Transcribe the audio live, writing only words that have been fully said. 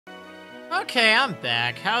Okay, I'm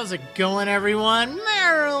back. How's it going, everyone?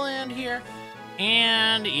 Marriland here.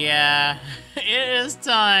 And yeah, it is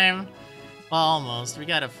time. Well, almost. We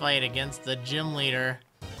gotta fight against the gym leader.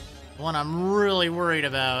 The one I'm really worried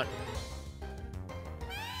about.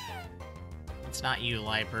 It's not you,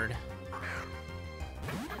 Leopard.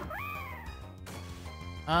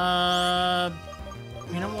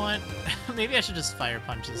 You know what? Maybe I should just fire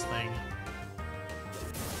punch this thing.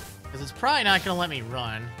 Because it's probably not gonna let me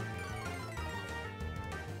run.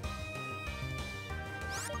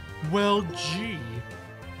 Well, gee.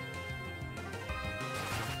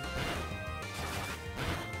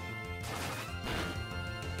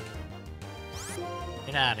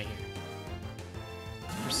 Get out of here.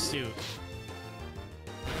 Pursuit.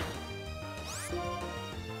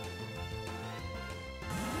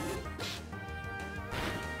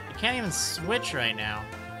 I can't even switch right now.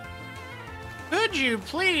 Could you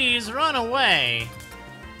please run away?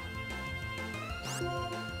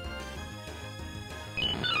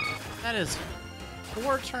 That is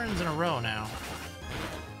 4 turns in a row now.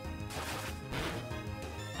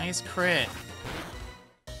 Nice crit.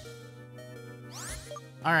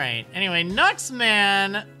 Alright, anyway,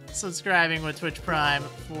 Nuxman subscribing with Twitch Prime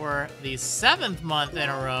for the 7th month in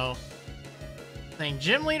a row. Saying,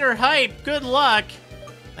 Gym Leader Hype, good luck!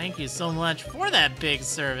 Thank you so much for that big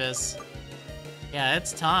service. Yeah,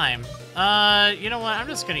 it's time. You know what? I'm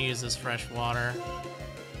just gonna use this fresh water.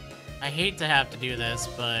 I hate to have to do this,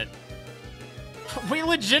 but we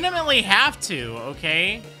legitimately have to,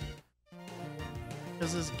 okay?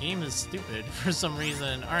 Because this game is stupid for some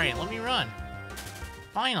reason. Alright, let me run.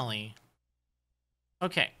 Finally.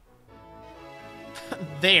 Okay.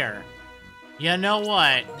 There. You know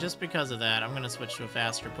what? Just because of that, I'm gonna switch to a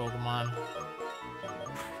faster Pokemon.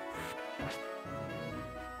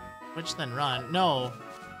 Switch then run. No.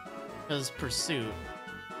 Because Pursuit.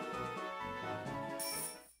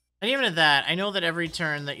 And even at that, I know that every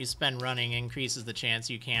turn that you spend running increases the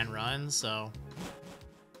chance you can run, so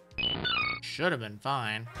should have been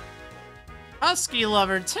fine. Husky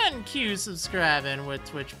Lover 10Q subscribing with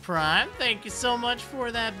Twitch Prime. Thank you so much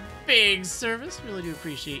for that big service. Really do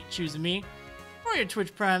appreciate choosing me for your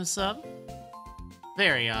Twitch Prime sub.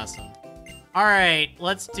 Very awesome. Alright,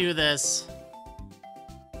 let's do this.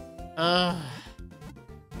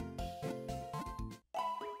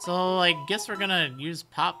 So, I guess we're gonna use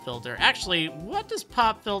Pop Filter. Actually, what does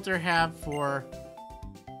Pop Filter have for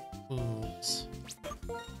moves?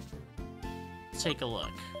 Let's take a look.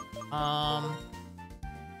 I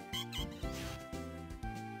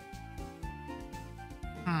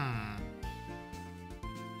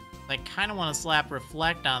kind of want to slap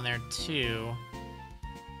Reflect on there, too.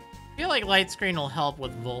 I feel like Light Screen will help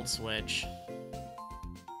with Volt Switch.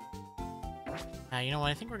 You know what?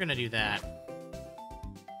 I think we're gonna do that.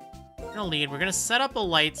 We're gonna lead. We're gonna set up a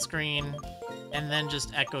light screen and then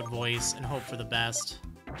just echoed voice and hope for the best.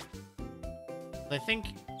 I think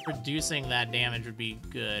reducing that damage would be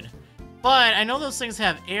good. But I know those things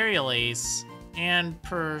have Aerial Ace and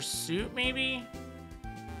Pursuit, maybe?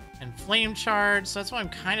 And Flame Charge, so that's why I'm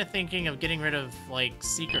kind of thinking of getting rid of, like,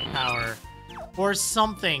 Secret Power or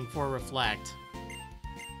something for Reflect.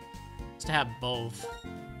 Just to have both.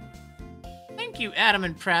 Thank you, Adam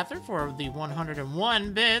and Prather, for the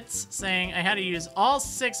 101 bits, saying I had to use all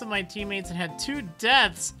 6 of my teammates and had 2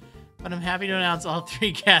 deaths, but I'm happy to announce all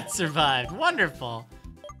 3 cats survived. Wonderful.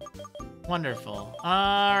 Wonderful.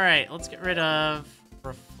 Alright, let's get rid of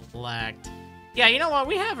Reflect. Yeah, you know what?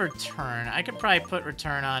 We have Return. I could probably put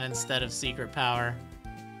Return on instead of Secret Power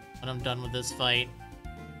when I'm done with this fight.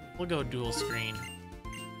 We'll go dual screen.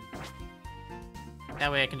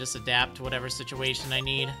 That way I can just adapt to whatever situation I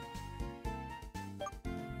need.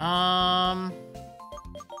 A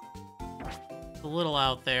little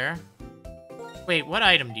out there. Wait, what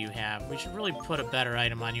item do you have? We should really put a better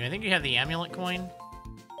item on you. I think you have the Amulet Coin.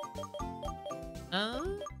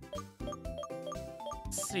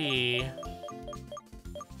 Let's see.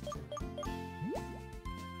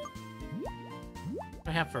 What do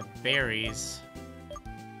I have for berries?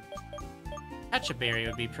 Pecha Berry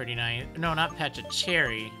would be pretty nice. No, not Pecha,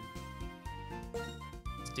 Cherry.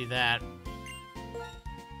 Let's do that.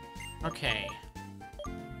 Okay.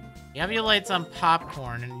 You have your lights on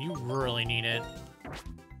Popcorn, and you really need it.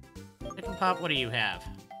 Pick and Pop, what do you have?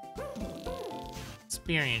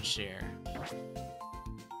 Experience Share.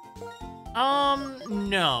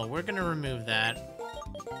 No, we're gonna remove that.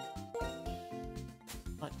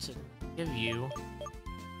 What to give you?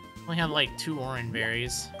 Only have like 2 orange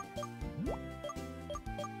berries.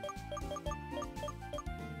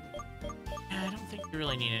 I don't think you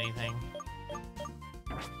really need anything.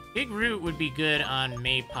 Big Root would be good on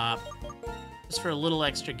Maypop. Just for a little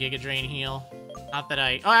extra Giga Drain heal. Not that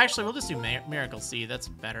I... Oh, actually, we'll just do Miracle Seed. That's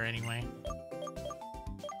better anyway.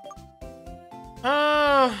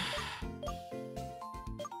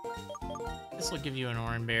 This will give you an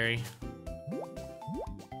Oran Berry.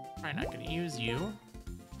 Probably not going to use you.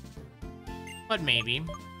 But maybe.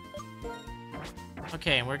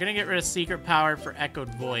 Okay, and we're going to get rid of Secret Power for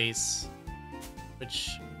Echoed Voice.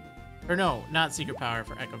 Which... Or no, not Secret Power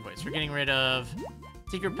for Echoed Voice. We're getting rid of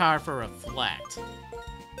Secret Power for Reflect.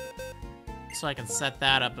 So I can set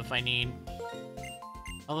that up if I need.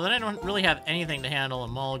 Although then I don't really have anything to handle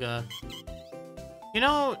Emolga. You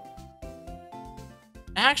know...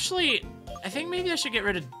 Actually, I think maybe I should get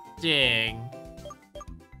rid of Dig.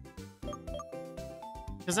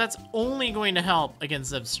 Because that's only going to help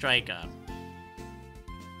against Zebstrika.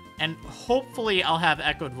 And hopefully I'll have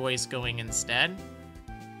Echoed Voice going instead.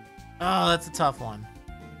 Oh, that's a tough one.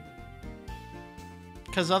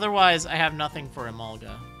 Because otherwise I have nothing for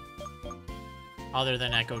Emolga. Other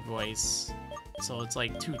than Echoed Voice. So it's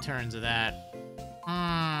like 2 turns of that.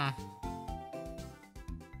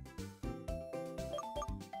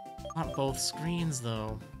 Not both screens,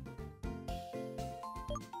 though.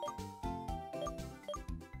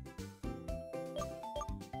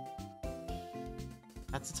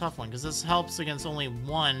 That's a tough one, because this helps against only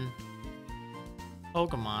one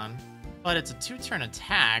Pokemon. But it's a 2-turn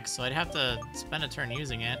attack, so I'd have to spend a turn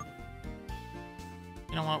using it.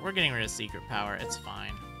 You know what? We're getting rid of Secret Power. It's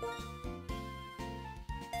fine.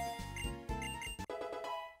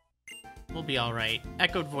 We'll be alright.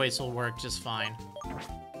 Echoed Voice will work just fine.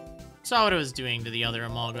 Saw what it was doing to the other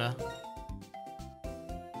Emolga.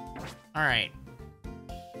 Alright.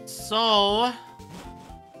 So...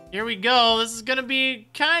 Here we go. This is gonna be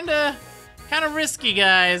kinda risky,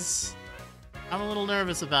 guys. I'm a little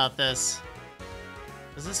nervous about this.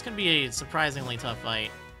 Because this can be a surprisingly tough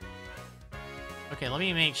fight. Okay, let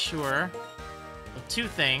me make sure of 2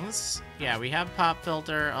 things. Yeah, we have Pop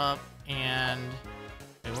Filter up, and...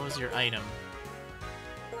 Okay, what was your item?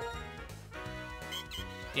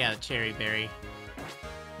 Yeah, the Cherry Berry.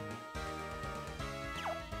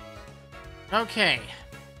 Okay.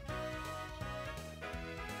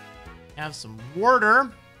 Have some water.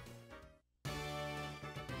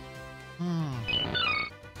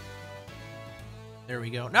 There we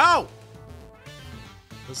go. No!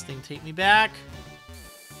 This thing take me back.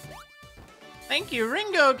 Thank you,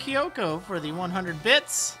 Ringo Kyoko, for the 100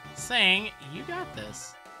 bits, saying, you got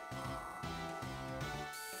this.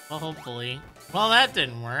 Well, hopefully. Well, that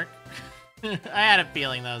didn't work. I had a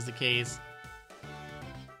feeling that was the case.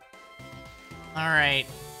 Alright,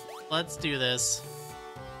 let's do this.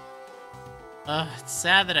 It's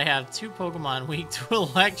sad that I have 2 Pokemon weak to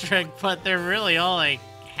Electric, but they're really all I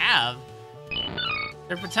have.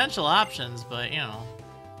 They're potential options, but, you know.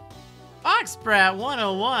 Foxbrat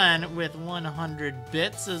 101 with 100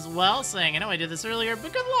 bits as well, saying, I know I did this earlier,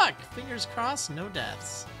 but good luck! Fingers crossed, no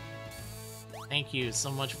deaths. Thank you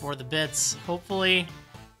so much for the bits. Hopefully,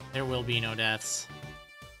 there will be no deaths.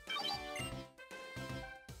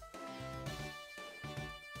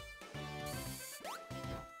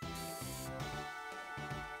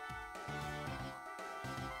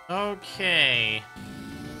 Okay.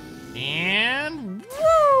 And...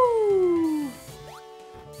 Woo!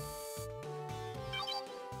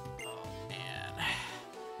 Oh, man.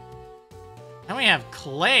 And we have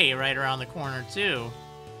Clay right around the corner, too.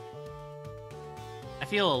 I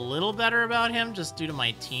feel a little better about him just due to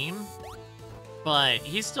my team. But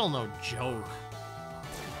he's still no joke.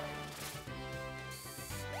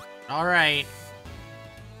 Alright.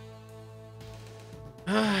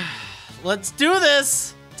 Let's do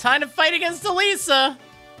this! Time to fight against Elesa!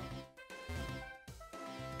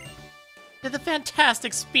 Did the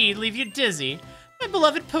fantastic speed leave you dizzy? My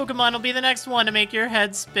beloved Pokemon will be the next one to make your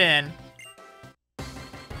head spin.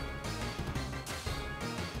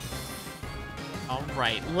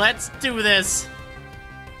 Alright, let's do this!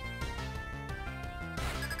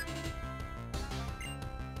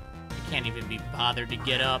 I can't even be bothered to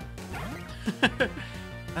get up.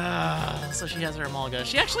 So she has her Emolga.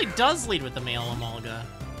 She actually does lead with the male Emolga.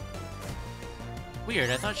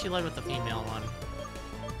 Weird, I thought she led with the female one.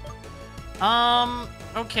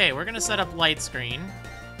 Okay, we're gonna set up Light Screen.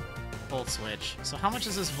 Volt Switch. So how much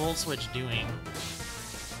is this Volt Switch doing?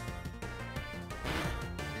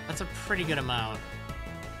 That's a pretty good amount.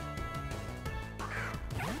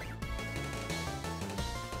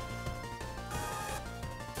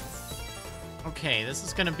 Okay, this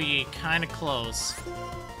is gonna be kinda close.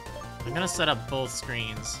 I'm gonna set up both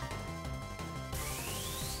screens.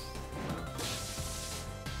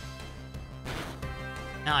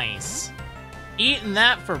 Nice. Eating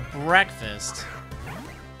that for breakfast.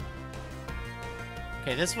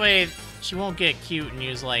 Okay, this way she won't get cute and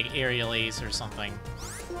use, like, aerial ace or something.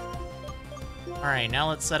 Alright, now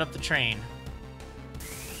let's set up the train.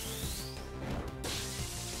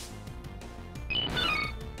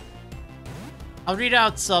 I'll read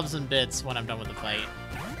out subs and bits when I'm done with the fight.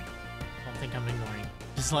 Don't think I'm ignoring.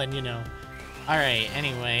 Just letting you know. Alright,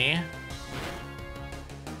 anyway.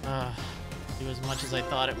 Do as much as I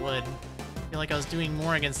thought it would. I feel like I was doing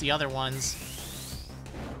more against the other ones.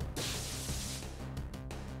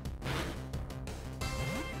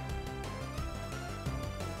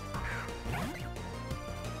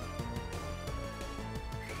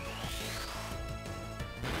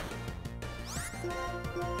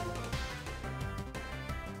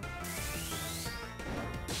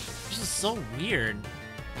 So weird.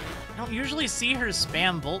 I don't usually see her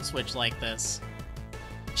spam Volt Switch like this.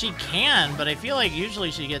 She can, but I feel like usually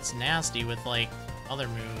she gets nasty with, like, other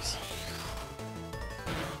moves.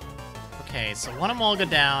 Okay, so one Emolga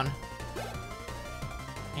down.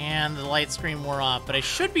 And the light screen wore off, but I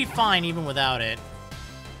should be fine even without it.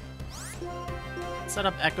 Set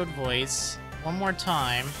up Echoed Voice one more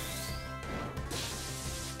time.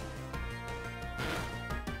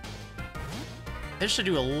 This should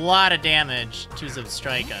do a lot of damage to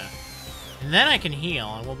Zebstrika. And then I can heal,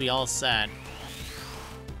 and we'll be all set.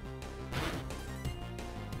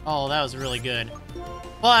 Oh, that was really good.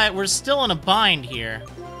 But we're still in a bind here.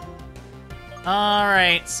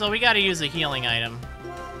 Alright, so we gotta use a healing item.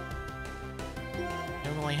 We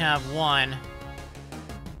only have one.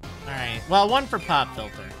 Alright, well, one for Pop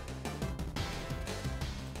Filter.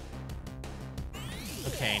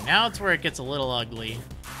 Okay, now it's where it gets a little ugly.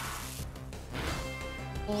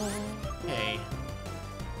 Okay.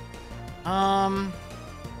 A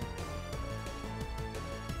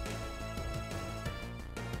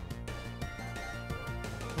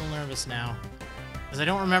little nervous now. Because I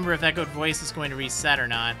don't remember if Echoed Voice is going to reset or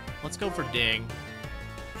not. Let's go for Dig.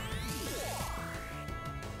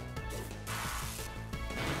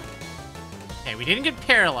 Okay, we didn't get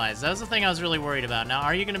paralyzed. That was the thing I was really worried about. Now,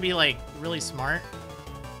 are you going to be, like, really smart?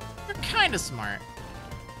 You're kind of smart.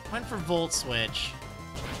 Went for Volt Switch.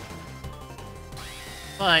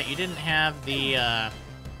 But you didn't have the,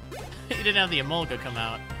 you didn't have the Emolga come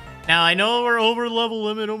out. Now, I know we're over level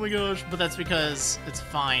limit, oh my gosh, but that's because it's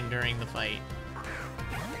fine during the fight.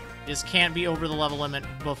 You just can't be over the level limit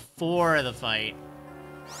before the fight.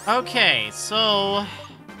 Okay, so...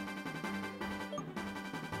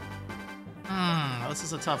 this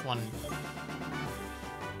is a tough one.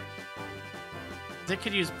 It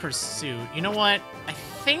could use Pursuit. You know what? I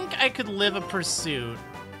think I could live a Pursuit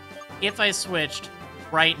if I switched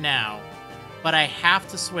right now. But I have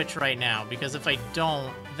to switch right now, because if I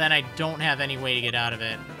don't, then I don't have any way to get out of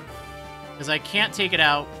it. Because I can't take it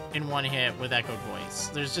out in one hit with Echoed Voice.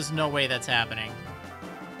 There's just no way that's happening.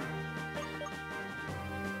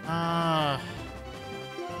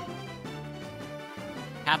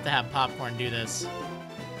 Have to have Popcorn do this.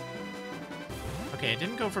 Okay, it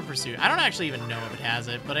didn't go for Pursuit. I don't actually even know if it has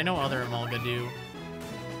it, but I know other Emolga do.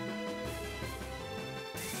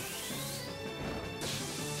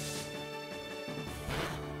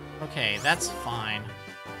 Okay, that's fine.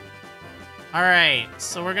 Alright,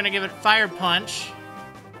 so we're gonna give it Fire Punch.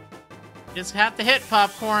 Just have to hit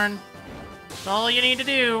Popcorn. That's all you need to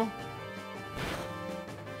do.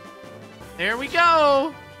 There we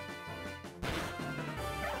go!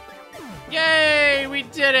 Yay! We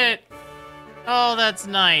did it! Oh, that's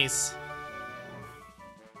nice.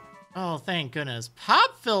 Oh, thank goodness.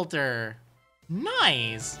 Pop Filter!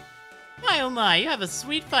 Nice! My oh my, you have a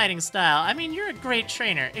sweet fighting style. I mean, you're a great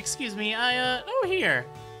trainer. Excuse me, oh here.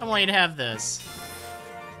 I want you to have this.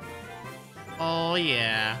 Oh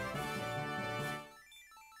yeah.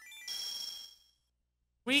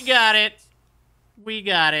 We got it. We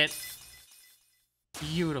got it.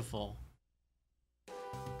 Beautiful.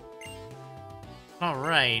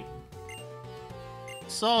 Alright.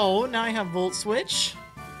 So, now I have Volt Switch.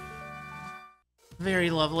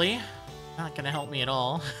 Very lovely. Not gonna help me at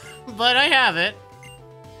all. But I have it.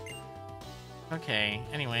 Okay,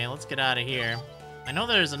 anyway, let's get out of here. I know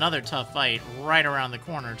there's another tough fight right around the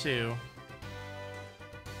corner, too.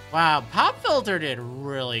 Wow, Pop Filter did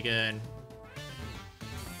really good.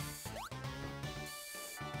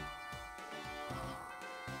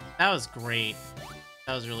 That was great.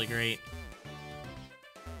 That was really great.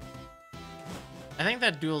 I think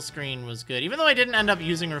that dual screen was good. Even though I didn't end up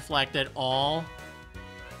using Reflect at all,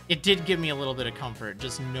 it did give me a little bit of comfort,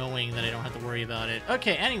 just knowing that I don't have to worry about it.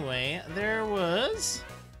 Okay, anyway, there was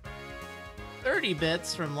 30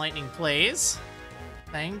 bits from Lightning Plays.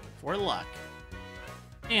 Thank for luck.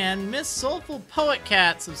 And Miss Soulful Poet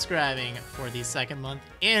Cat subscribing for the second month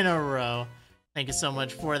in a row. Thank you so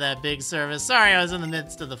much for that big service. Sorry, I was in the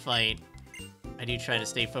midst of the fight. I do try to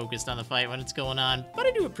stay focused on the fight when it's going on, but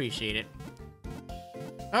I do appreciate it.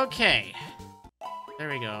 Okay. There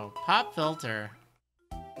we go. Pop filter.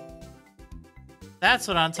 That's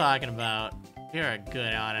what I'm talking about. You're a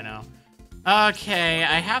good Audino. Okay,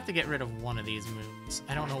 I have to get rid of one of these moves.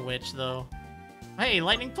 I don't know which, though. Hey,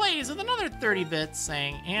 Lightning plays with another 30 bits,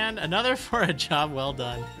 saying, and another for a job well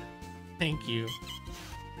done. Thank you.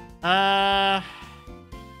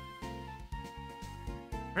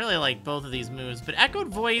 Really like both of these moves, but Echoed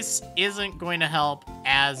Voice isn't going to help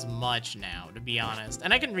as much now, to be honest.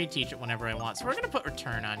 And I can reteach it whenever I want, so we're going to put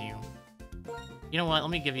Return on you. You know what?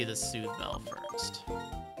 Let me give you the Soothe Bell first.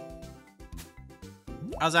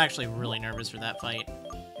 I was actually really nervous for that fight.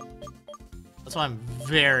 That's why I'm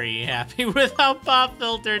very happy with how Pop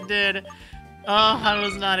Filter did. Oh, I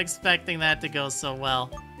was not expecting that to go so well.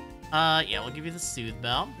 Yeah, we'll give you the Soothe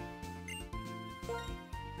Bell.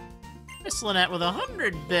 Miss Lynette with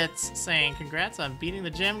 100 bits saying, congrats on beating the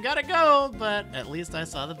gym, gotta go, but at least I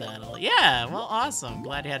saw the battle. Yeah, well, awesome.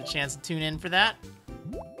 Glad you had a chance to tune in for that.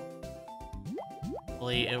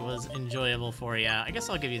 Hopefully it was enjoyable for you. I guess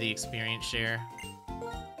I'll give you the experience share.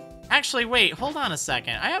 Actually, wait, hold on a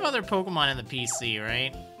second. I have other Pokemon in the PC,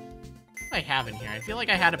 right? What do I have in here? I feel like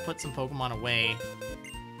I had to put some Pokemon away.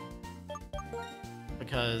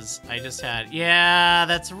 Because I just had... Yeah,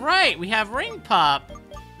 that's right! We have Ring Pop!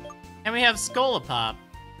 And we have Scolopop.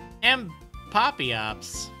 And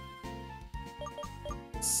Poppyops.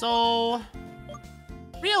 So...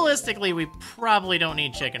 realistically, we probably don't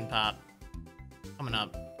need Chicken Pop. Coming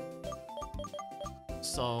up.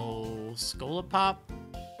 So... Scolopop?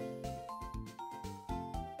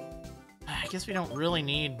 I guess we don't really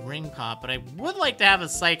need Ring Pop, but I would like to have a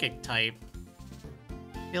Psychic type.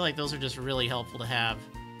 I feel like those are just really helpful to have.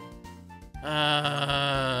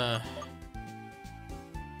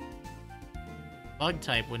 Bug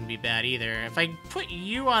type wouldn't be bad either. If I put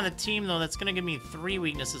you on the team, though, that's gonna give me 3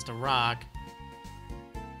 weaknesses to Rock.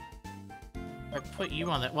 If I put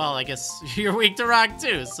you on that, well, I guess you're weak to Rock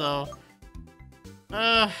too, so...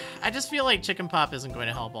 I just feel like Chicken Pop isn't going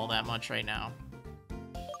to help all that much right now.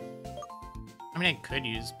 I mean, I could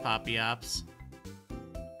use Poppyops.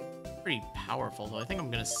 Pretty powerful, though. I think I'm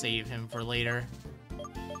gonna save him for later.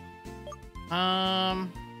 Do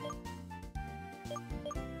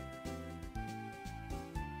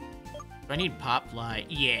I need Popfly?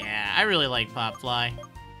 Yeah, I really like Popfly.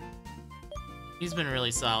 He's been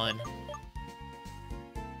really solid.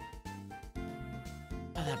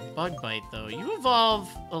 Oh, that Bug Bite, though. You evolve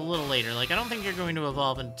a little later. Like, I don't think you're going to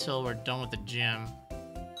evolve until we're done with the gym.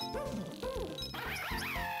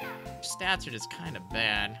 Stats are just kind of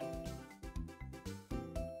bad.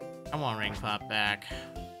 I want Ring Pop back.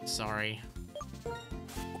 Sorry.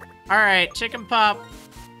 Alright, Chicken Pop.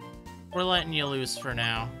 We're letting you loose for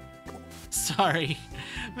now. Sorry.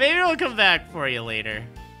 Maybe we'll come back for you later.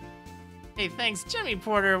 Hey, thanks Jimmy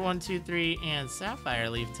Porter 123 and Sapphire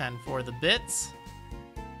Leaf 10 for the bits.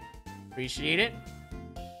 Appreciate it.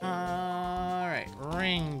 Alright,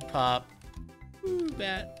 Ring Pop. Ooh,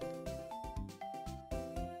 bat.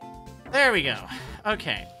 There we go.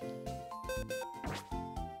 Okay.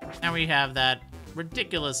 Now we have that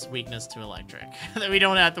ridiculous weakness to electric that we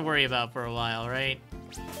don't have to worry about for a while, right?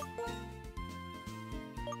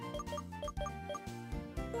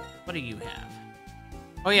 What do you have?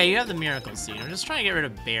 Oh yeah, you have the Miracle Seed. I'm just trying to get rid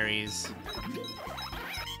of berries.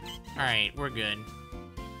 Alright, we're good.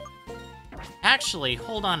 Actually,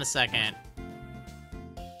 hold on a second.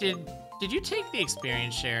 Did you take the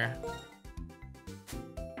experience share?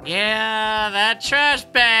 Yeah, that trash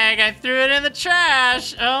bag! I threw it in the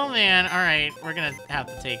trash! Oh man, alright, we're gonna have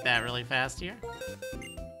to take that really fast here.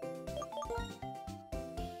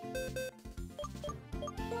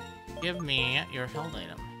 Give me your held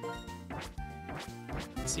item.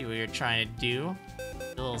 Let's see what you're trying to do.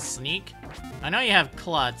 A little sneak. I know you have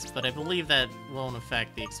Klutz, but I believe that won't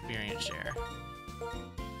affect the experience share.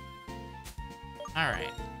 Alright.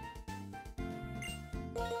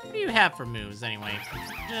 What do you have for moves, anyway?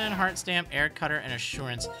 Heart Stamp, Air Cutter, and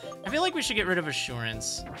Assurance. I feel like we should get rid of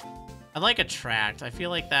Assurance. I like Attract. I feel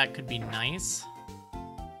like that could be nice.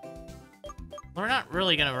 We're not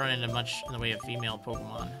really gonna run into much in the way of female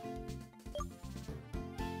Pokemon.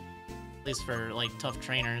 At least for, like, tough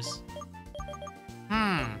trainers.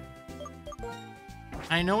 I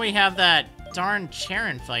know we have that darn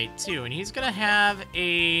Charon fight, too, and he's gonna have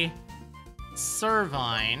a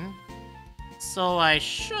Servine. So I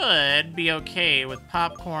should be okay with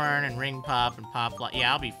Popcorn and Ring Pop and Popfly.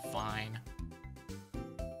 Yeah, I'll be fine.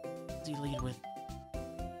 Does he lead with?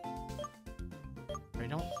 I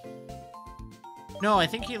don't... No, I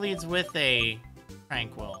think he leads with a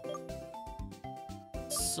Tranquil.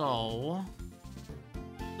 So...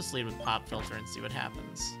 just lead with Pop Filter and see what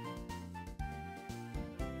happens.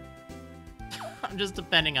 I'm just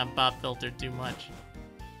depending on Pop Filter too much.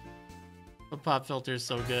 But Pop Filter is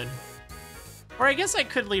so good. Or I guess I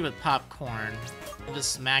could lead with Popcorn and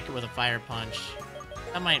just smack it with a Fire Punch.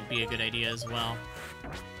 That might be a good idea as well.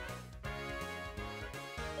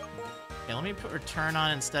 Okay, let me put Return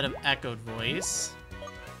on instead of Echoed Voice.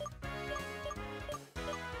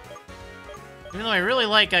 Even though I really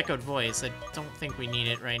like Echoed Voice, I don't think we need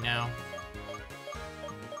it right now.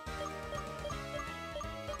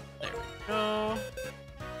 There we go.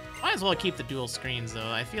 Might as well keep the dual screens,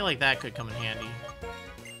 though. I feel like that could come in handy.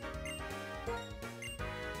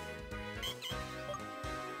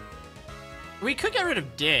 We could get rid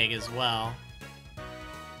of Dig as well.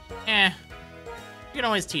 You can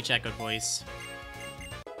always teach Echoed Voice.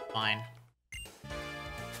 Fine.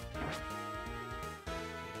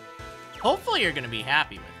 Hopefully you're gonna be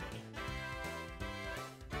happy with me.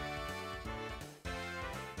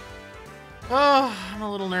 Oh, I'm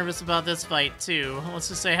a little nervous about this fight, too. Let's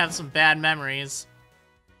just say I have some bad memories.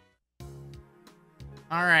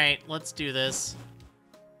 Alright, let's do this.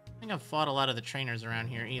 I don't think I've fought a lot of the trainers around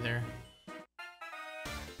here, either.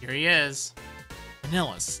 Here he is.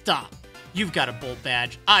 Vanilla, stop. You've got a Bolt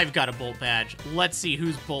Badge. I've got a Bolt Badge. Let's see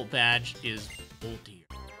whose Bolt Badge is boltier.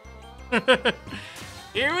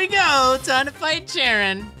 Here we go. Time to fight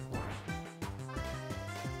Charon.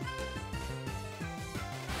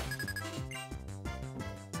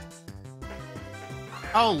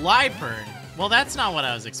 Oh, Liepard. Well, that's not what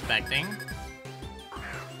I was expecting.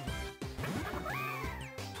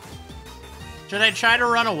 Should I try to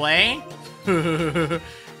run away?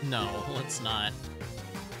 No, let's not.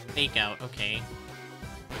 Fake out, okay.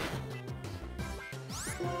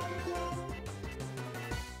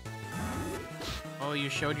 Oh, you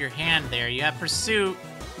showed your hand there. You have Pursuit.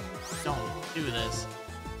 Don't do this.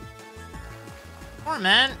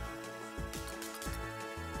 Torment.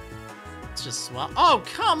 Let's just swap. Oh,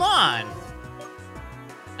 come on!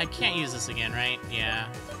 I can't use this again, right? Yeah.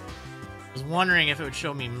 I was wondering if it would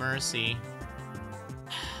show me Mercy.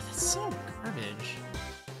 That's so garbage.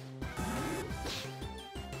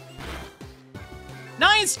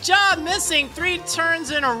 Nice job missing 3 turns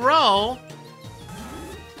in a row.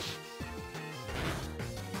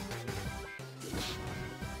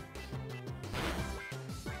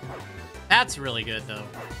 That's really good, though.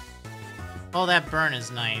 Oh, that burn is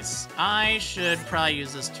nice. I should probably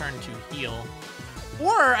use this turn to heal.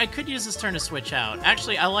 Or I could use this turn to switch out.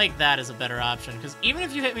 Actually, I like that as a better option, because even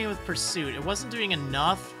if you hit me with Pursuit, it wasn't doing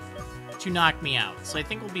enough to knock me out. So I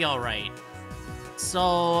think we'll be alright.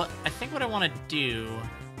 So, I think what I want to do,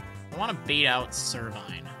 I want to bait out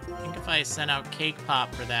Servine. I think if I send out Cake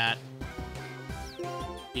Pop for that,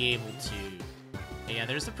 be able to. Yeah,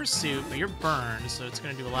 there's the Pursuit, but you're burned, so it's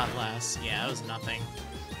going to do a lot less. Yeah, that was nothing.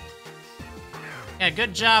 Yeah,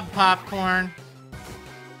 good job, Popcorn.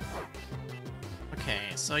 Okay,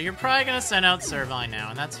 so you're probably going to send out Servine now,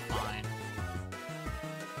 and that's fine.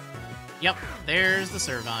 Yep, there's the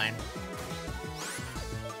Servine.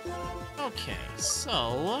 Okay,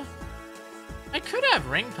 so... I could have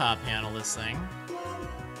Ring Pop handle this thing.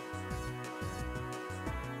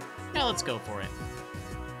 Yeah, let's go for it.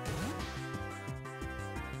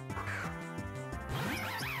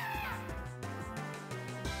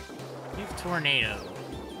 Leave Tornado.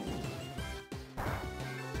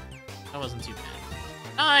 That wasn't too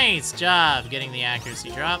bad. Nice job getting the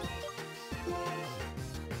accuracy drop.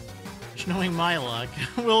 Which, knowing my luck,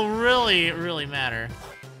 will really, really matter.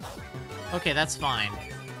 Okay, that's fine.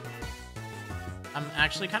 I'm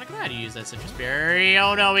actually kind of glad you used that Citrus Berry.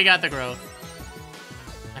 Oh no, we got the growth.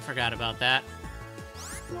 I forgot about that.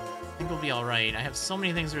 I think we'll be alright. I have so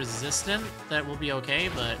many things resistant that we'll be okay,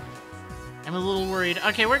 but I'm a little worried.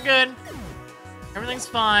 Okay, we're good. Everything's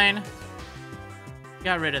fine.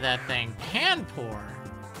 Got rid of that thing. Panpour.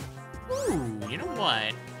 Ooh, you know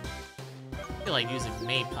what? I feel like using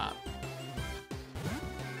Maypop.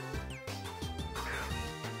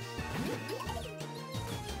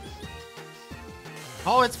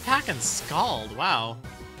 Oh, it's packing Scald. Wow.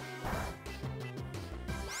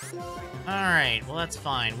 Alright, well that's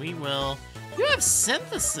fine. We will... You have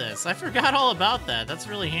Synthesis! I forgot all about that. That's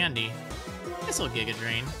really handy. I guess I'll Giga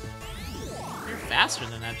Drain. You're faster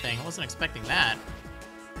than that thing. I wasn't expecting that.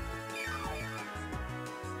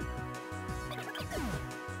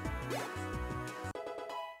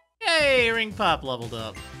 Yay! Ring Pop leveled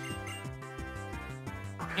up.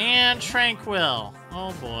 And Tranquil.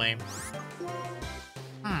 Oh boy.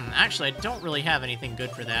 Actually, I don't really have anything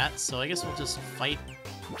good for that, so I guess we'll just fight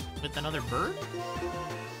with another bird?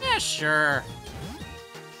 Yeah, sure.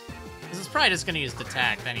 This is probably just gonna use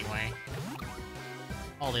Detect anyway.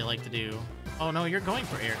 All they like to do. Oh no, you're going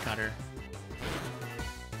for Air Cutter.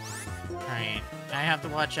 Alright, I have to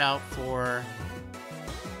watch out for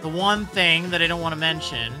the one thing that I don't want to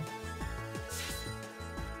mention.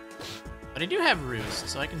 But I do have Roost,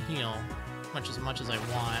 so I can heal much as I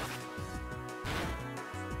want.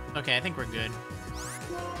 Okay, I think we're good.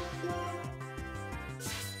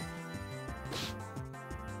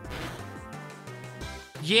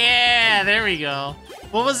 Yeah, there we go.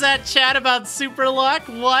 What was that chat about super luck?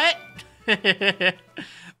 What?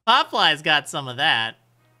 Popfly's got some of that.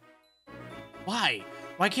 Why?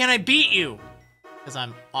 Why can't I beat you? Because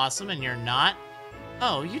I'm awesome and you're not?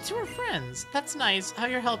 Oh, you two are friends. That's nice. How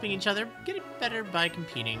you're helping each other get it better by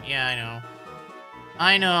competing. Yeah, I know.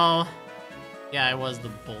 I know. Yeah, I was the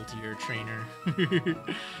boltier trainer.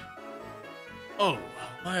 Oh,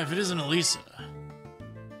 why if it isn't Elesa?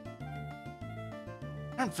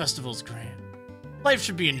 Aren't festivals grand? Life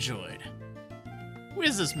should be enjoyed. Who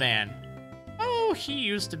is this man? Oh, he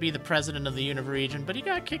used to be the president of the Univ-region, but he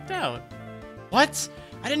got kicked out. What?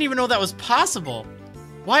 I didn't even know that was possible.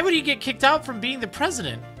 Why would he get kicked out from being the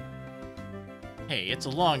president? Hey, it's a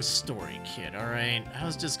long story, kid, alright? I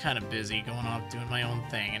was just kind of busy going off doing my own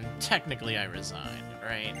thing, and technically I resigned,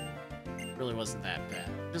 alright? It really wasn't that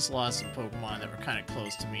bad. Just lost some Pokemon that were kind of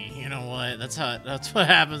close to me. You know what? That's what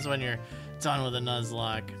happens when you're done with a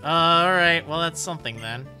Nuzlocke. Alright, well that's something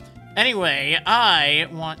then. Anyway, I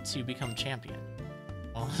want to become champion.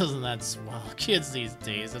 Well, isn't that... Well, kids these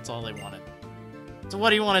days, that's all they wanted. So what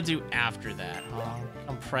do you want to do after that, huh?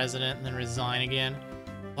 Become president and then resign again?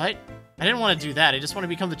 What? I didn't want to do that, I just want to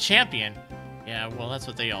become the champion. Yeah, well, that's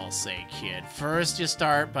what they all say, kid. First, you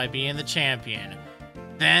start by being the champion.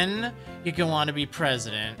 Then, you go on to be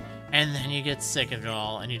president. And then you get sick of it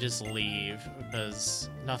all and you just leave because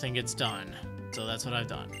nothing gets done. So that's what I've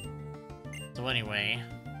done. So anyway,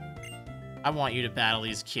 I want you to battle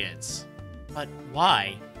these kids. But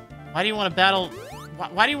why? Why do you want to battle...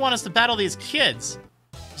 Why do you want us to battle these kids?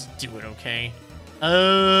 Just do it, okay?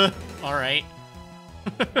 Alright.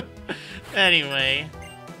 Anyway.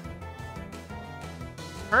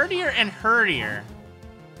 Herdier and Herdier.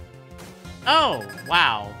 Oh,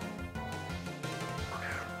 wow.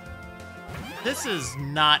 This is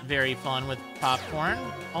not very fun with Popcorn.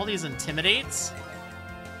 All these intimidates.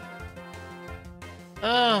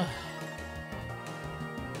 Ugh.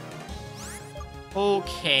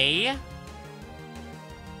 Okay.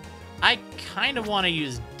 I kind of want to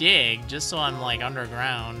use Dig, just so I'm, like,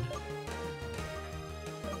 underground.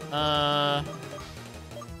 That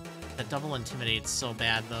double intimidate's so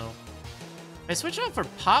bad, though. If I switch out for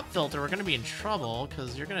Pop Filter, we're gonna be in trouble,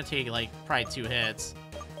 because you're gonna take, like, probably 2 hits.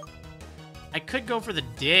 I could go for the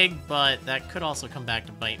Dig, but that could also come back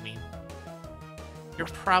to bite me. You're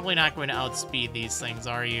probably not going to outspeed these things,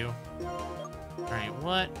 are you? Alright,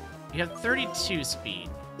 what? You have 32 speed.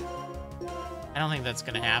 I don't think that's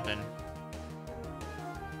gonna happen.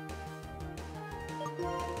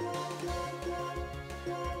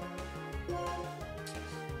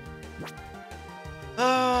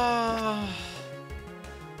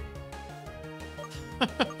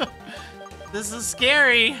 This is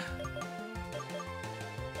scary.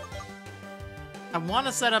 I want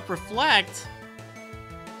to set up Reflect,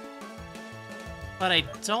 but I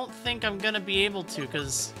don't think I'm gonna be able to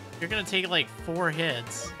because you're gonna take like 4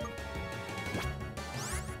 hits.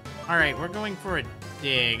 Alright, we're going for a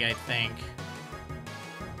Dig, I think.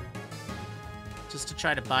 Just to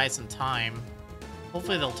try to buy some time.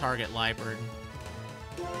 Hopefully they'll target Liepard.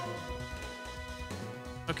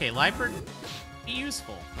 Okay, Liepard, be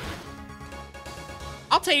useful.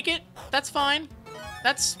 I'll take it. That's fine.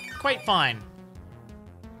 That's quite fine.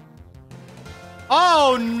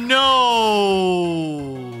 Oh, no!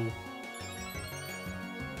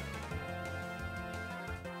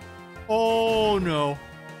 Oh, no.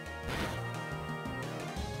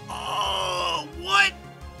 Oh, what?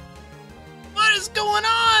 What is going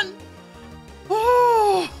on?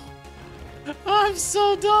 Oh, I'm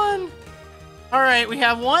so done. All right, we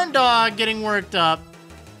have one dog getting worked up.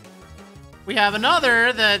 We have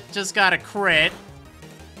another that just got a crit.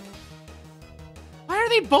 Why are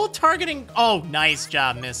they both targeting? Oh, nice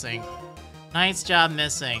job missing. Nice job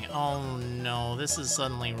missing. Oh no, this is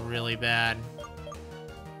suddenly really bad.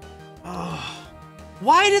 Oh.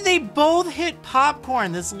 Why did they both hit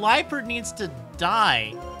Popcorn? This Liepard needs to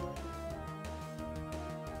die.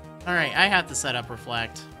 Alright, I have to set up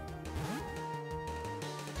Reflect.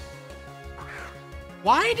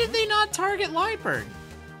 Why did they not target Liepard?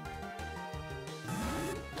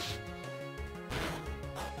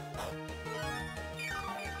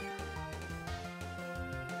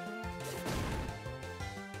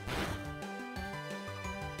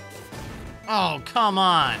 Oh, come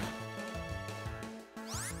on.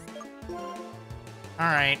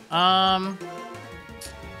 Alright, I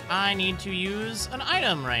need to use an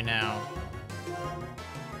item right now.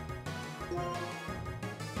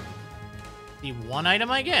 The one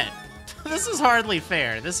item I get. This is hardly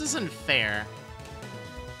fair. This isn't fair.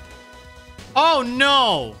 Oh,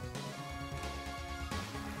 no!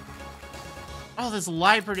 Oh, this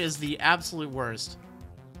Liepard is the absolute worst.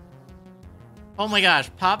 Oh my gosh,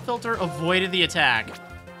 Pop Filter avoided the attack.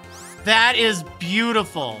 That is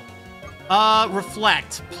beautiful.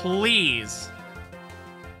 Reflect, please.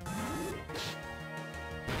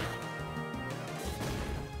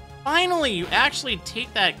 Finally, you actually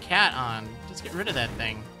take that cat on. Just get rid of that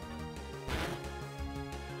thing.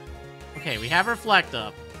 Okay, we have Reflect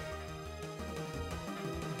up.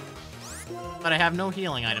 But I have no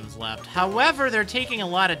healing items left. However, they're taking a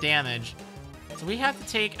lot of damage. So we have to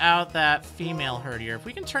take out that female herdier. If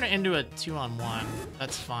we can turn it into a 2-on-1,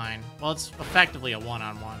 that's fine. Well, it's effectively a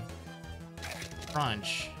 1-on-1.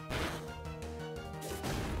 Crunch.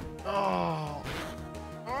 Oh.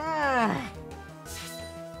 Ugh.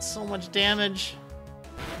 So much damage.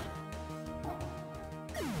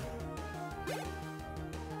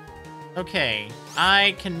 Okay,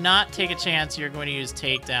 I cannot take a chance you're going to use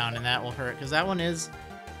Takedown, and that will hurt, because that one is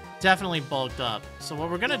definitely bulked up. So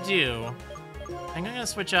what we're going to do, I'm going to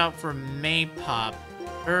switch out for Maypop.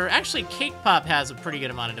 Or actually, Cake Pop has a pretty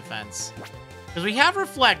good amount of defense. Because we have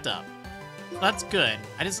Reflect up. So that's good.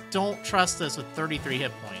 I just don't trust this with 33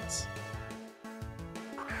 hit points.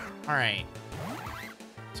 Alright.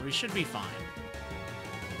 So we should be fine.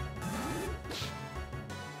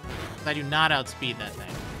 I do not outspeed that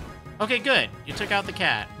thing. Okay, good. You took out the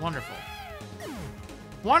cat. Wonderful.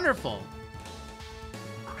 Wonderful.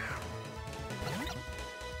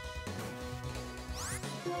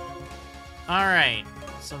 Alright.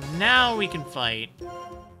 So now we can fight.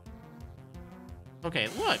 Okay,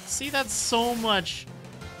 look. See, that's so much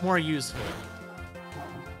more useful.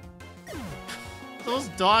 Those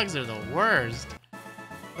dogs are the worst.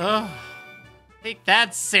 Ugh. Take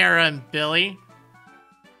that, Sarah and Billy.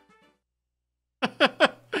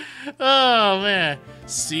 Oh, man.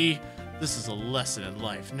 See, this is a lesson in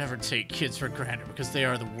life. Never take kids for granted because they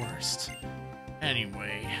are the worst.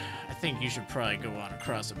 Anyway, I think you should probably go on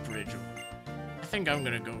across a bridge. I think I'm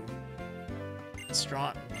gonna go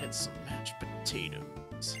restaurant and get some mashed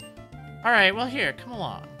potatoes. Alright, well here, come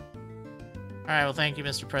along. Alright, well thank you,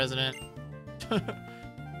 Mr. President.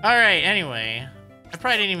 Alright, anyway. I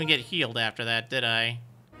probably didn't even get healed after that, did I?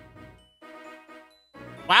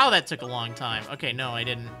 Wow, that took a long time. Okay, no, I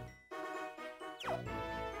didn't.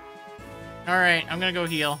 Alright, I'm gonna go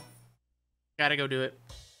heal. Gotta go do it.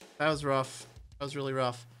 That was rough. That was really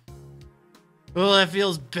rough. Oh, that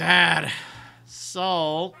feels bad.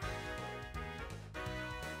 So...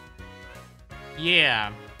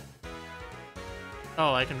 yeah.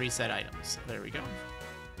 Oh, I can reset items. There we go.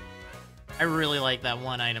 I really like that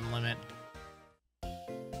one item limit.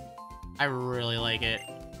 I really like it.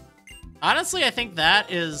 Honestly, I think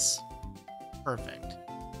that is perfect.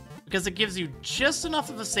 Because it gives you just enough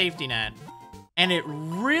of a safety net. And it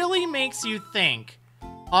really makes you think,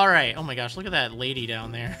 alright, oh my gosh, look at that lady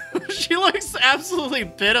down there. She looks absolutely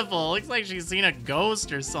pitiful. Looks like she's seen a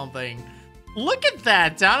ghost or something. Look at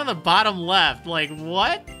that, down in the bottom left. Like,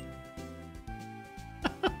 what?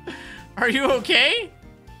 Are you okay?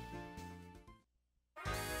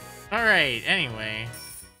 Alright, anyway.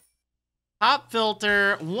 Pop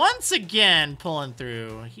Filter, once again, pulling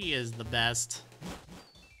through. He is the best.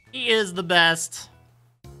 He is the best.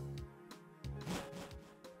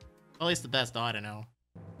 Well, at least the best Autono.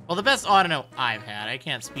 Well, the best Autono I've had. I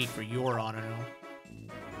can't speak for your Autono.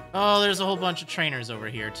 Oh, there's a whole bunch of trainers over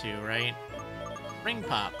here, too, right? Ring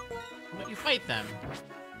Pop. How about you fight them?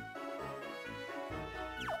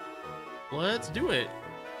 Let's do it.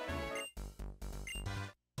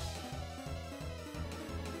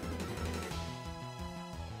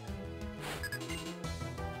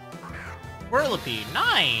 Whirlipede,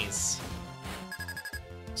 nice!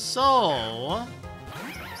 So,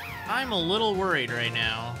 I'm a little worried right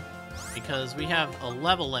now, because we have a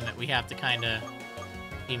level limit we have to kind of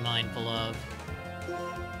be mindful of.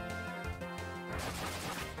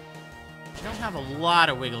 We don't have a lot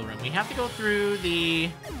of wiggle room. We have to go through the...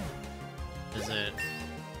 is it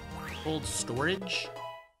cold storage?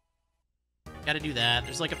 Gotta do that.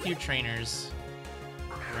 There's like a few trainers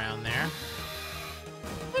around there.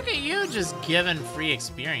 Look at you just giving free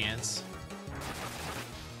experience.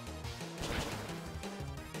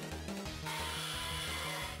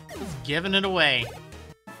 Just giving it away.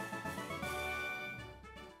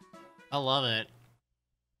 I love it.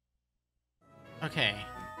 Okay.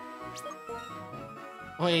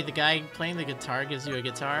 Wait, the guy playing the guitar gives you a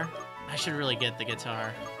guitar? I should really get the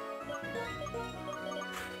guitar.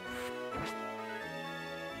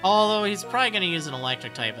 Although he's probably going to use an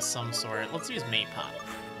electric type of some sort. Let's use Mate Pop.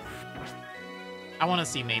 I want to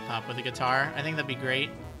see Mate Pop with a guitar. I think that'd be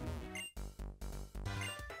great.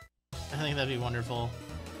 I think that'd be wonderful.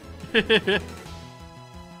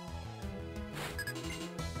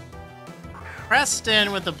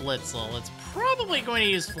 Preston with the Blitzel. It's probably going to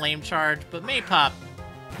use Flame Charge, but Mate Pop,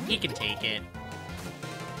 he can take it.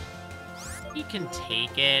 He can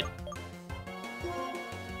take it.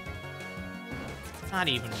 Not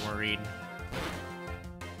even worried.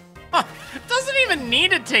 Huh, doesn't even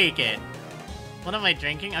need to take it. What am I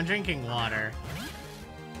drinking? I'm drinking water.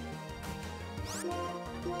 Doesn't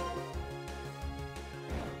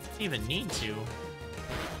even need to.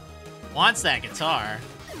 Wants that guitar.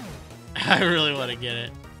 I really want to get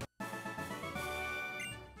it.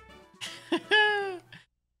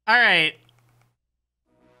 All right.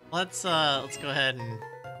 Let's go ahead and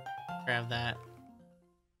grab that.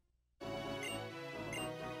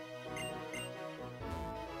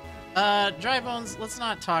 Dry Bones, let's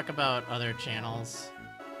not talk about other channels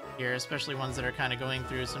here, especially ones that are kind of going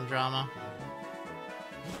through some drama.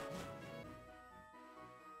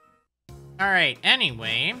 Alright,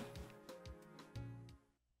 anyway.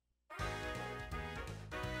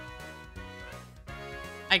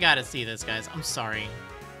 I gotta see this, guys. I'm sorry.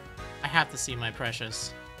 I have to see my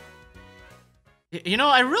precious. You know,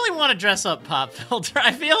 I really want to dress up Pop Filter.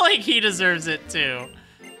 I feel like he deserves it too.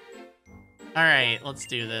 Alright, let's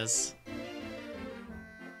do this.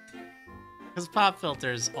 Because Pop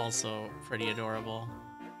Filter's also pretty adorable.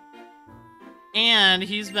 And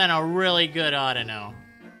he's been a really good Audino.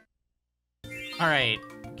 Alright,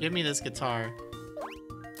 give me this guitar.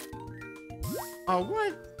 Oh,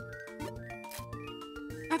 what?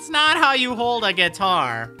 That's not how you hold a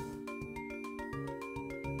guitar.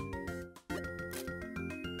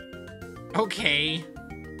 Okay.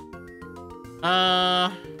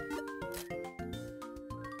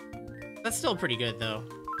 That's still pretty good, though.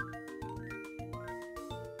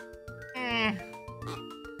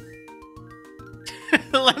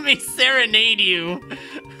 Let me serenade you.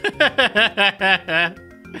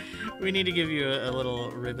 We need to give you a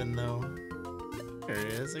little ribbon, though. There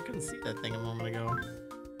it is. I couldn't see that thing a moment ago.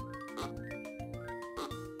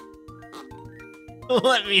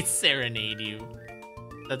 Let me serenade you.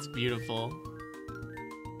 That's beautiful.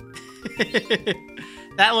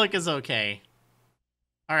 That look is okay.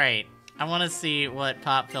 Alright, I want to see what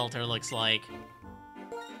Pop Filter looks like.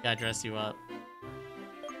 Gotta dress you up.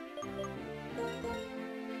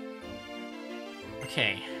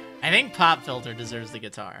 Okay, I think Pop Filter deserves the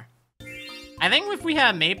guitar. I think if we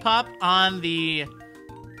have Mate Pop on the...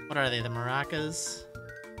 What are they, the maracas?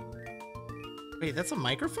 Wait, that's a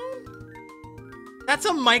microphone? That's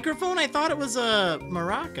a microphone? I thought it was a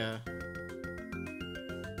maraca.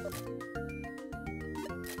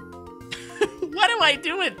 What do I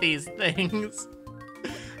do with these things?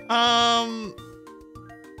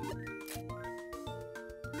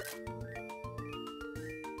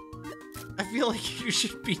 I feel like you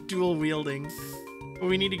should be dual wielding. But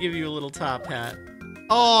we need to give you a little top hat.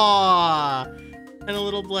 Aww! And a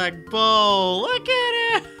little black bow. Look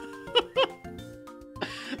at it!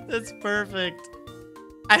 That's perfect.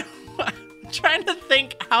 I'm trying to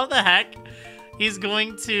think how the heck he's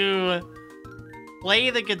going to play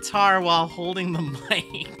the guitar while holding the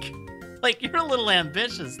mic. Like, you're a little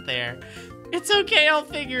ambitious there. It's okay, I'll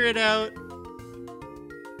figure it out.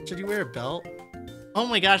 Should you wear a belt? Oh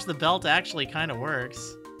my gosh, the belt actually kind of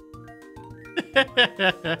works.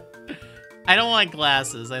 I don't want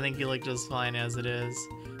glasses. I think you look just fine as it is.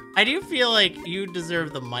 I do feel like you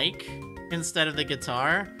deserve the mic instead of the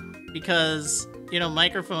guitar because, you know,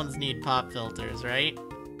 microphones need pop filters, right?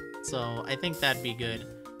 So I think that'd be good.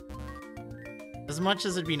 As much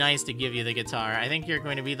as it'd be nice to give you the guitar, I think you're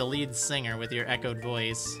going to be the lead singer with your echoed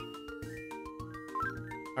voice.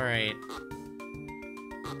 Alright.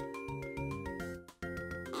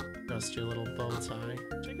 Adjust your little bow tie.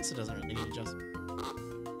 Which I guess it doesn't really need adjustment.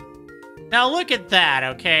 Now look at that,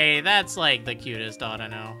 okay? That's like the cutest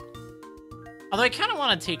Audino. Although I kind of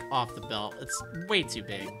want to take off the belt. It's way too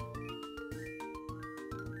big.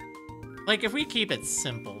 Like, if we keep it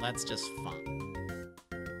simple, that's just fun.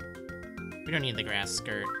 We don't need the grass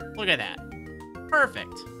skirt. Look at that.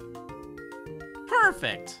 Perfect.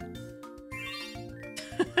 Perfect.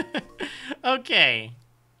 Okay.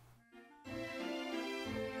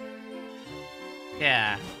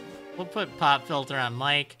 Yeah. We'll put pop filter on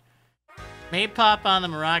Mike. May pop on the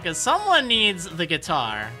maracas. Someone needs the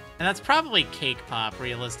guitar. And that's probably Cake Pop,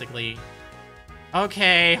 realistically.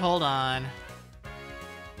 Okay, hold on.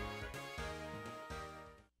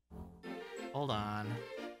 Hold on.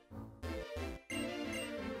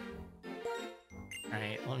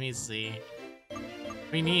 Alright, let me see.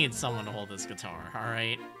 We need someone to hold this guitar,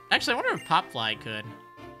 alright? Actually, I wonder if Popfly could.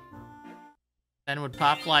 Then would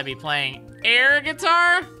Popfly be playing air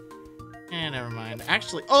guitar? Eh, never mind.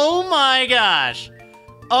 Actually, oh my gosh!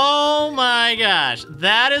 Oh my gosh,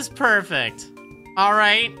 that is perfect.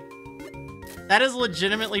 Alright. That is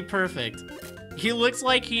legitimately perfect. He looks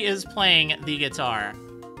like he is playing the guitar.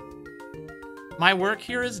 My work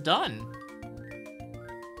here is done.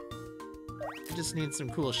 I just need some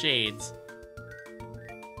cool shades.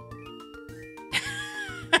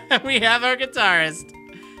 We have our guitarist.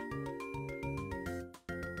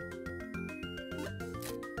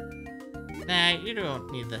 Nah, you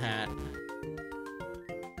don't need the hat.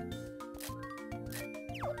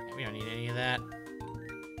 We don't need any of that.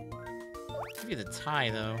 Maybe the tie,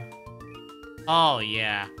 though. Oh,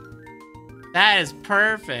 yeah. That is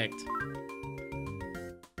perfect.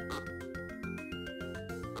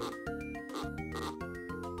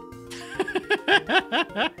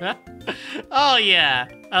 Oh, yeah.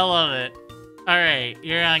 I love it. Alright,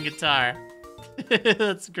 you're on guitar.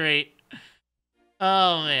 That's great.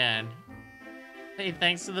 Oh, man. Hey,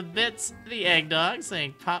 thanks to the bits, the egg dog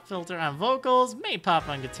saying pop filter on vocals, May pop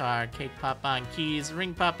on guitar, Cake pop on keys,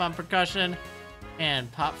 Ring pop on percussion, and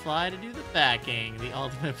Pop Fly to do the backing. The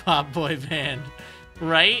ultimate pop boy band.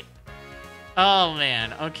 Right? Oh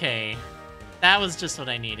man, okay. That was just what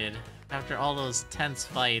I needed. After all those tense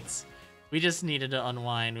fights, we just needed to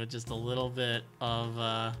unwind with just a little bit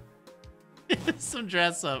of some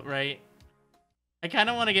dress up, right? I kind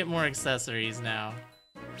of want to get more accessories now.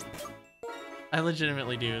 I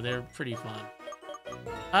legitimately do. They're pretty fun.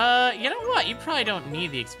 You know what? You probably don't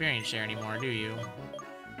need the experience share anymore, do you?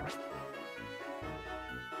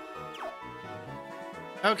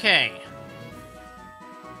 Okay.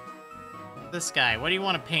 This guy, what do you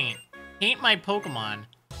want to paint? Paint my Pokemon.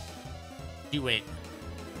 Do it.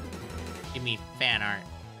 Give me fan art.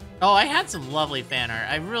 Oh, I had some lovely fan art.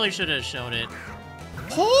 I really should have showed it.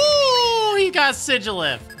 Oh, he got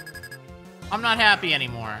Sigilif. I'm not happy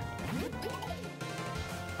anymore.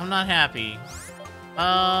 I'm not happy.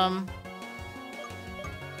 Well,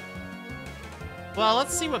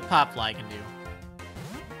 let's see what Popfly can do.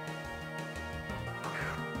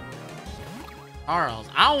 Charles.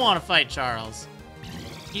 I don't want to fight Charles.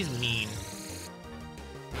 He's mean.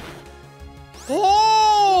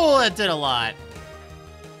 Oh, that did a lot.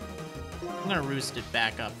 I'm gonna roost it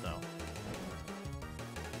back up, though.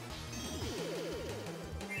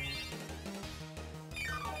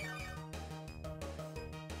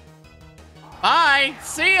 Bye!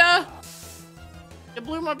 See ya! You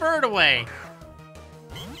blew my bird away.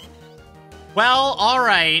 Well,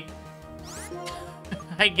 alright.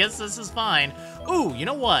 I guess this is fine. Ooh, you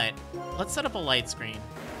know what? Let's set up a light screen.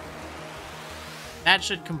 That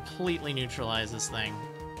should completely neutralize this thing.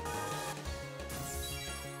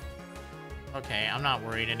 Okay, I'm not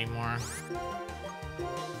worried anymore.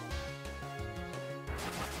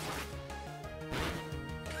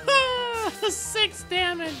 6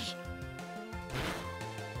 damage!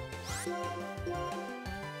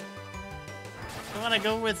 I want to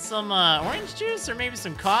go with some orange juice or maybe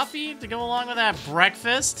some coffee to go along with that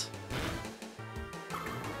breakfast.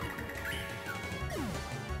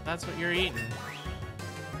 That's what you're eating.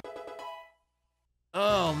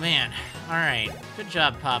 Oh, man. All right. Good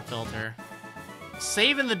job, Pop Filter.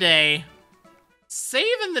 Saving the day.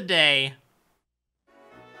 Saving the day.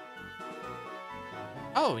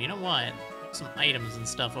 Oh, you know what? Some items and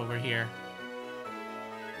stuff over here.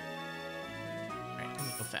 All right, let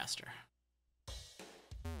me go faster.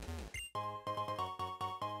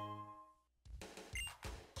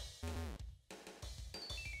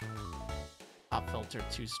 Pop Filter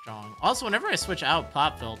too strong. Also, whenever I switch out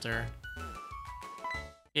Pop Filter,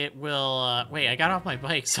 it will, wait, I got off my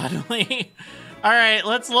bike suddenly. All right,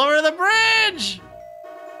 let's lower the bridge.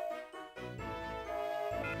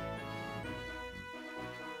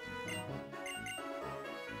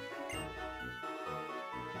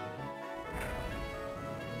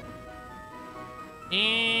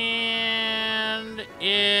 And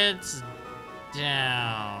it's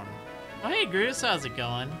down. Oh, hey, Groose, how's it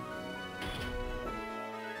going?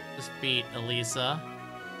 Just beat Elesa.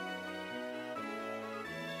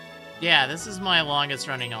 Yeah, this is my longest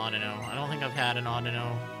running Audino. I don't think I've had an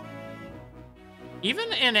Audino.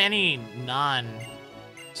 Even in any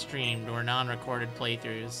non-streamed or non-recorded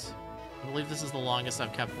playthroughs, I believe this is the longest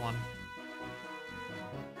I've kept one.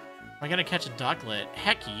 Am I gonna catch a ducklet?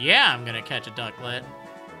 Heck yeah, I'm gonna catch a ducklet.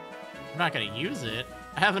 I'm not gonna use it.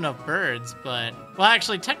 I have enough birds, but... Well,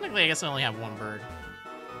 actually, technically, I guess I only have one bird.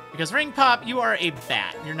 Because Ring Pop, you are a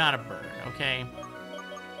bat. You're not a bird, okay?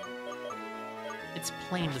 It's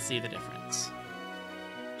plain to see the difference.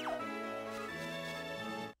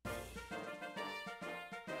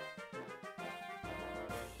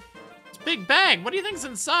 It's a big bag. What do you think's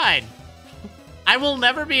inside? I will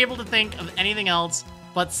never be able to think of anything else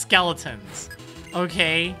but skeletons,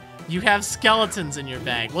 okay? You have skeletons in your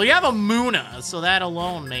bag. Well, you have a Muna, so that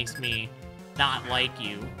alone makes me not like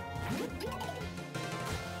you.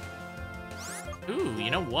 Ooh,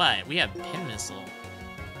 you know what? We have Pin Missile.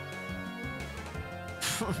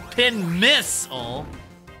 Pin Missile?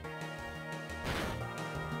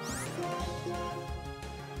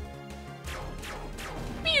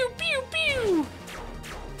 Pew, pew, pew!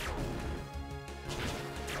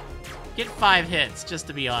 Get 5 hits just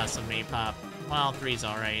to be awesome, Maypop. Well, 3's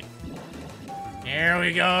alright. Here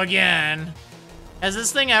we go again. Has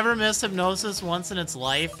this thing ever missed hypnosis once in its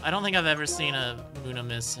life? I don't think I've ever seen a Muna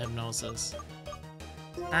miss hypnosis.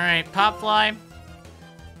 Alright, Popfly.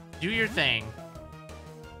 Do your thing.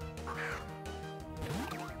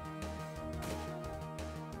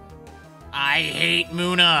 I hate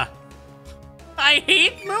Muna. I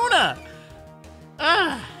hate Muna.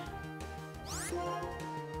 Ugh.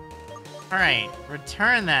 Alright,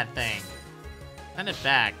 return that thing. Send it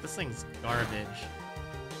back. This thing's garbage.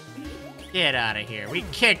 Get out of here. We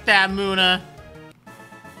kicked that Muna.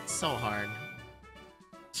 It's so hard.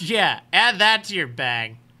 Yeah, add that to your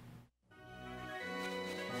bag.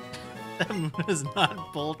 That Muna's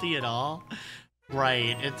not bolty at all.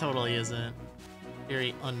 Right, it totally isn't.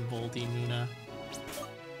 Very unbolty Muna.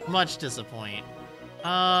 Much disappoint.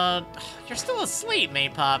 You're still asleep,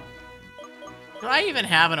 Maypop. Do I even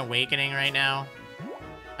have an awakening right now?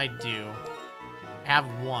 I do. I have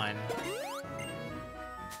one.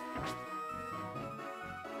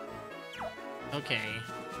 Okay.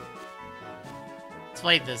 Let's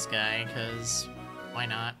fight this guy, because why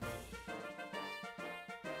not?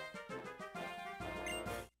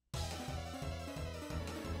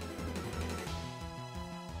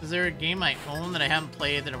 Is there a game I own that I haven't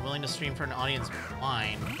played that I'm willing to stream for an audience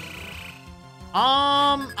blind?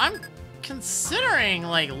 I'm considering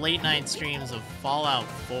like late night streams of Fallout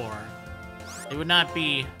 4. It would not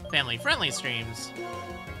be family friendly streams,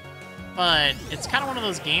 but it's kind of one of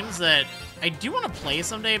those games that I do want to play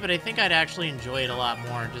someday, but I think I'd actually enjoy it a lot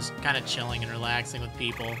more, just kind of chilling and relaxing with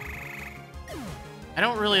people. I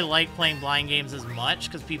don't really like playing blind games as much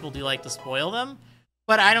because people do like to spoil them,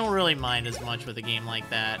 but I don't really mind as much with a game like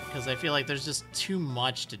that because I feel like there's just too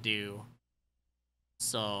much to do.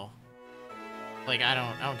 So, like, I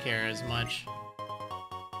don't care as much.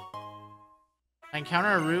 I encounter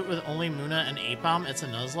a route with only Muna and Apom. It's a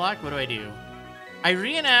Nuzlocke. What do I do? I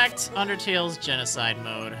reenact Undertale's genocide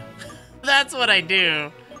mode. That's what I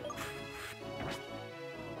do.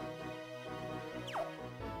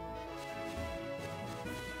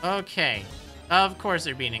 Okay. Of course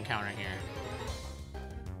there'd be an encounter here.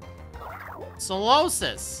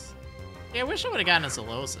 Solosis. Yeah, I wish I would have gotten a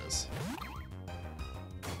Solosis.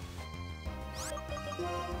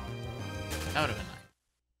 That would have been nice.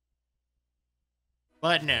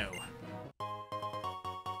 But no.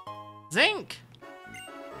 Zinc!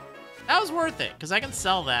 That was worth it, because I can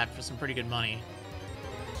sell that for some pretty good money.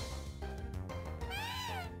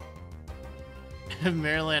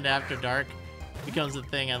 Marriland After Dark becomes a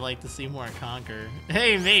thing I'd like to see more conquer.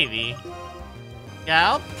 Hey, maybe.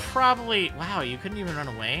 Yeah, I'll probably... Wow, you couldn't even run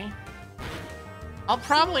away? I'll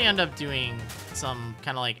probably end up doing some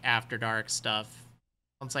kind of like After Dark stuff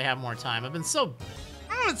once I have more time. I've been so...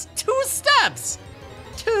 Oh, it's 2 steps!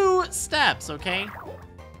 2 steps, okay?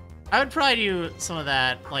 I would probably do some of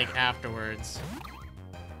that, like, afterwards.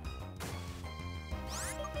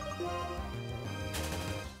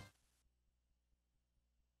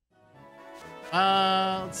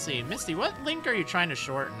 Let's see. Misty, what link are you trying to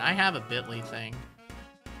shorten? I have a bit.ly thing.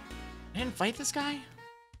 I didn't fight this guy?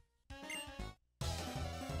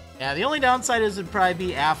 Yeah, the only downside is it'd probably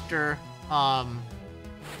be after,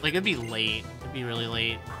 like, it'd be late. It'd be really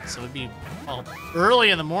late. So it'd be, well,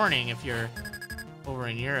 early in the morning if you're over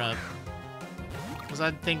in Europe. Because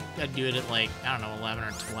I think I'd do it at, like, I don't know, 11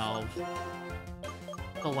 or 12.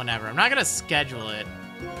 But whenever. I'm not going to schedule it.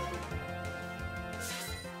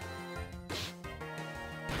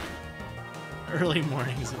 Early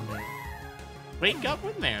mornings in there. Wake up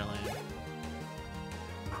with Marriland.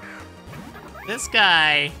 This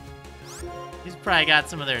guy, he's probably got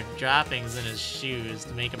some of their droppings in his shoes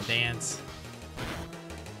to make him dance.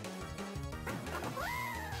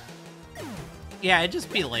 Yeah, it'd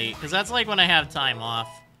just be late, because that's like when I have time off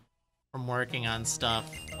from working on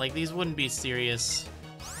stuff. Like, these wouldn't be serious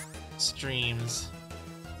streams.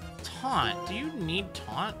 Taunt. Do you need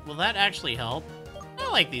taunt? Will that actually help? I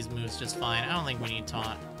like these moves just fine. I don't think we need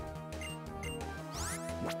taunt.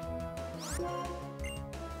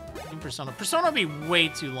 Persona. Persona would be way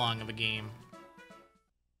too long of a game.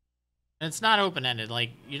 And it's not open-ended. Like,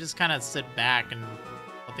 you just kind of sit back and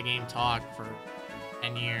let the game talk for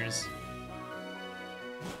 10 years.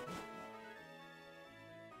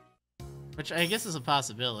 Which I guess is a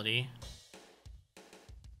possibility.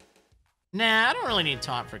 Nah, I don't really need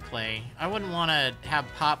taunt for Clay. I wouldn't want to have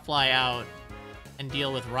Pop fly out and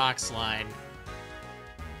deal with Rock Slide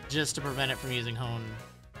just to prevent it from using Hone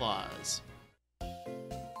Claws.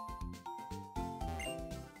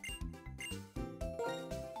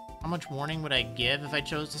 How much warning would I give if I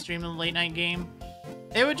chose to stream a late night game?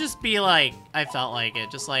 It would just be like, I felt like it.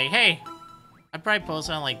 Just like, hey, I'd probably post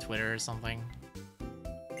it on like Twitter or something.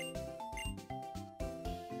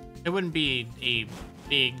 It wouldn't be a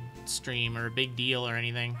big stream or a big deal or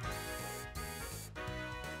anything.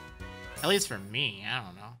 At least for me, I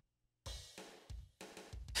don't know.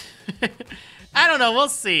 I don't know, we'll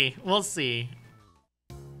see. We'll see.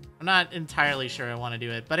 I'm not entirely sure I want to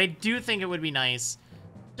do it, but I do think it would be nice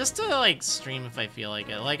just to, like, stream if I feel like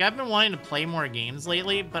it. Like, I've been wanting to play more games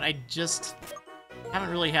lately, but I just haven't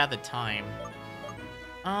really had the time.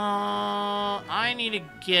 I need to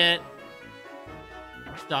get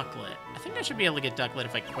Ducklet. I think I should be able to get Ducklet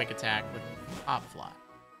if I quick attack with Pop Fly.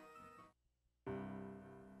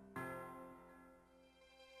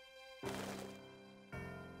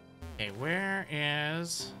 Okay, where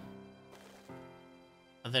is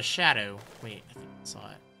the shadow? Wait, I think I saw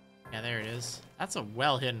it. Yeah, there it is. That's a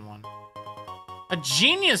well-hidden one. A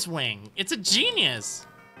genius wing! It's a genius!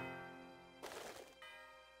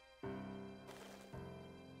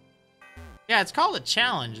 Yeah, it's called a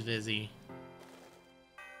challenge, Vizzy.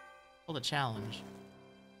 It's called a challenge.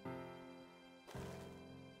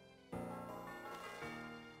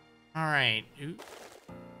 Alright.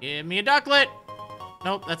 Give me a Ducklet!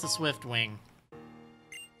 Nope, that's a swift wing.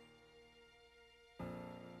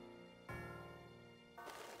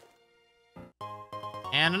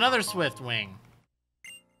 And another swift wing.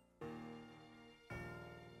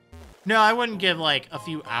 No, I wouldn't give, like, a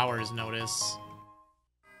few hours notice.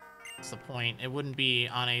 That's the point. It wouldn't be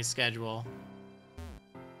on a schedule.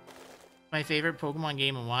 My favorite Pokemon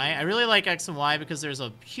game and why? I really like X and Y because there's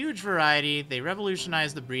a huge variety. They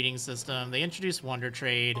revolutionized the breeding system. They introduced Wonder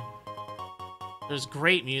Trade. There's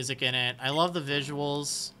great music in it. I love the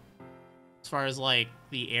visuals as far as, like,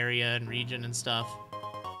 the area and region and stuff.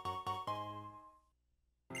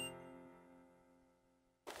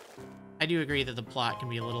 I do agree that the plot can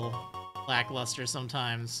be a little lackluster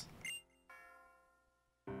sometimes.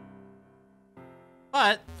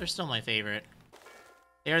 But they're still my favorite.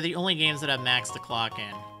 They are the only games that have maxed the clock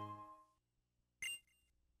in.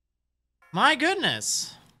 My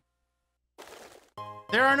goodness!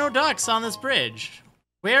 There are no ducks on this bridge.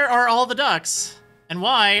 Where are all the ducks? And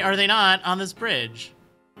why are they not on this bridge?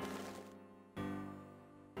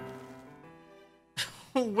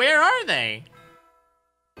 Where are they?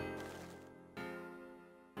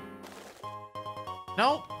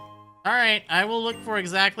 Nope. Alright, I will look for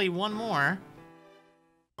exactly one more.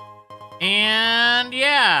 And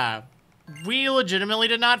yeah, we legitimately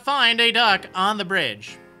did not find a duck on the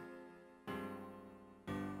bridge.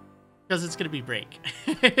 Because it's gonna be break.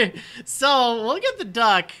 So we'll get the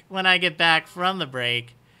duck when I get back from the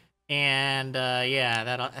break. And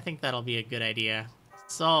yeah, I think that'll be a good idea.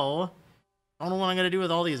 So, I don't know what I'm gonna do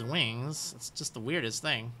with all these wings. It's just the weirdest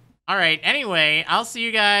thing. Alright, anyway, I'll see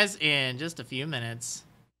you guys in just a few minutes.